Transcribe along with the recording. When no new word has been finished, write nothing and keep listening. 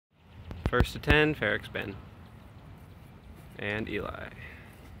First to 10, FARIX, Ben. And Eli.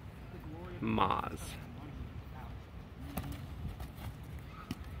 Maaz.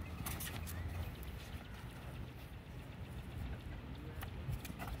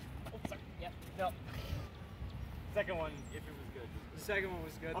 Yep. No. Second one, if it was good. The second one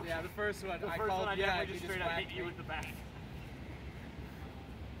was good. Okay. Yeah, the first one I called. I yeah, just straight up hit you with the back.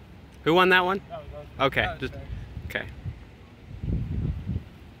 Who won that one? That was Okay, that was just fair. okay.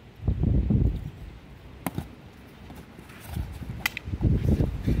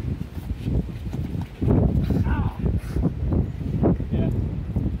 Yeah.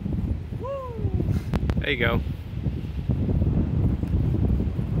 There you go.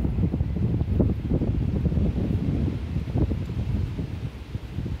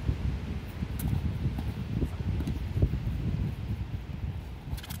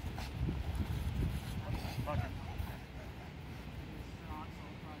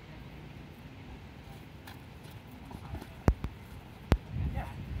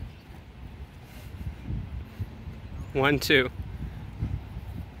 One, two.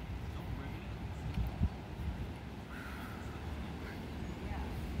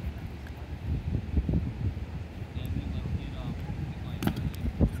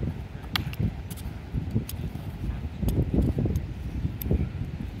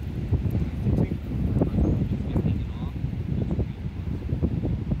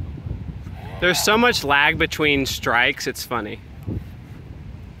 There's so much lag between strikes, it's funny.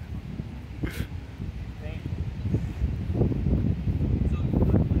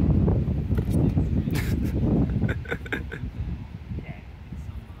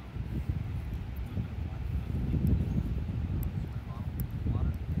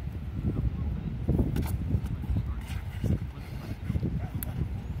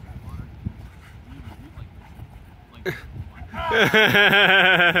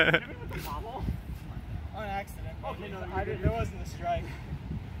 On accident. Okay, no, there wasn't a strike.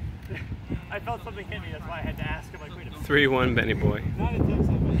 I felt something hit me, that's why I had to ask him. Like, wait a minute. 3-1 Benny Boy. Not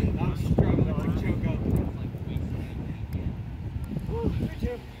intentionally, but I was struggling to like choke up. Woo,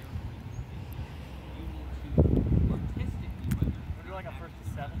 3-2. We'll do like a first to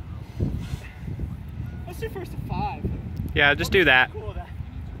 7. Let's do first to 5. Yeah, just do that. Cool, that.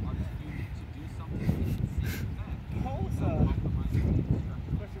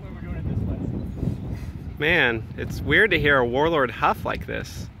 Especially when we're doing it this way. Man, it's weird to hear a warlord huff like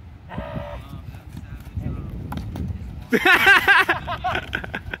this.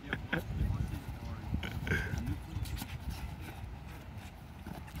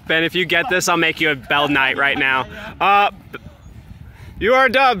 Ben, if you get this, I'll make you a Bell Knight right now. You are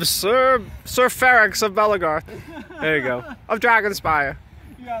dubbed Sir FARIX of Belagarth. There you go. Of Dragonspire.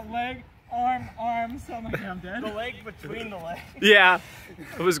 You got leg, arm, so I'm like, I'm dead. The leg between the legs. Yeah,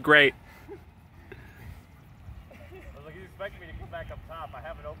 it was great. I was like, he's expecting me to come back up top. I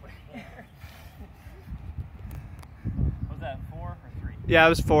have an opening here. Was that 4 or 3? Yeah, it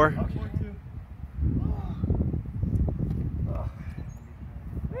was 4. Okay. 4-2.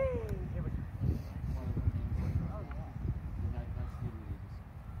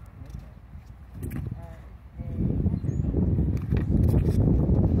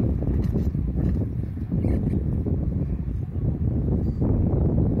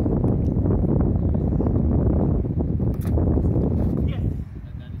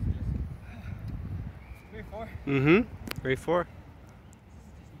 Mm-hmm. 3-4.